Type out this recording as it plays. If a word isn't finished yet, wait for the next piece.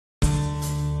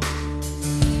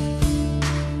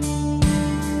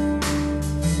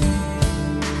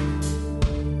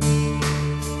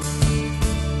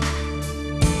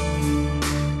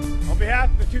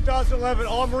2011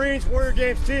 All Marines Warrior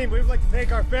Games team, we would like to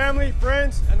thank our family,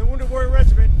 friends, and the Wounded Warrior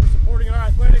Regiment for supporting our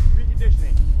athletic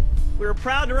reconditioning. We are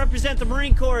proud to represent the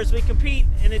Marine Corps as we compete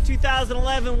in the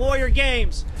 2011 Warrior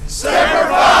Games. Semper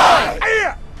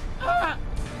Fi!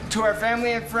 To our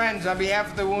family and friends, on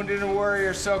behalf of the Wounded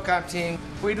Warrior SOCOM team,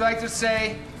 we'd like to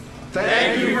say,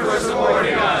 thank you for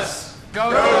supporting us.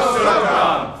 Go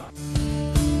SOCOM!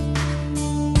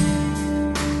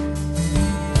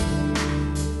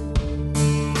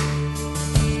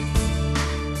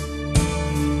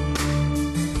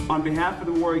 On behalf of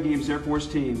the Warror Games Air Force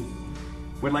team,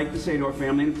 we'd like to say to our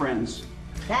family and friends,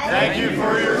 thank you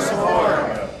for your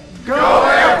support. Go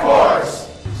Air Force!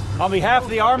 On behalf of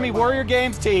the Army Warrior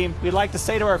Games team, we'd like to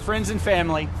say to our friends and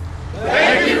family,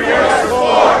 thank you for your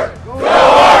support. Go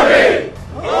Army!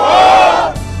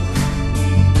 Go!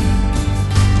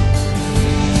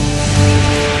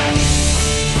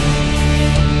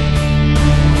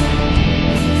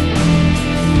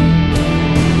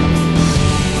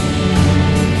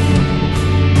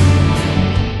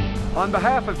 On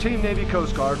behalf of Team Navy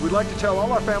Coast Guard, we'd like to tell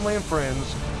all our family and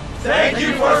friends, thank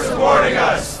you for supporting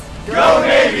us. Go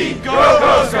Navy, go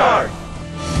Coast Guard!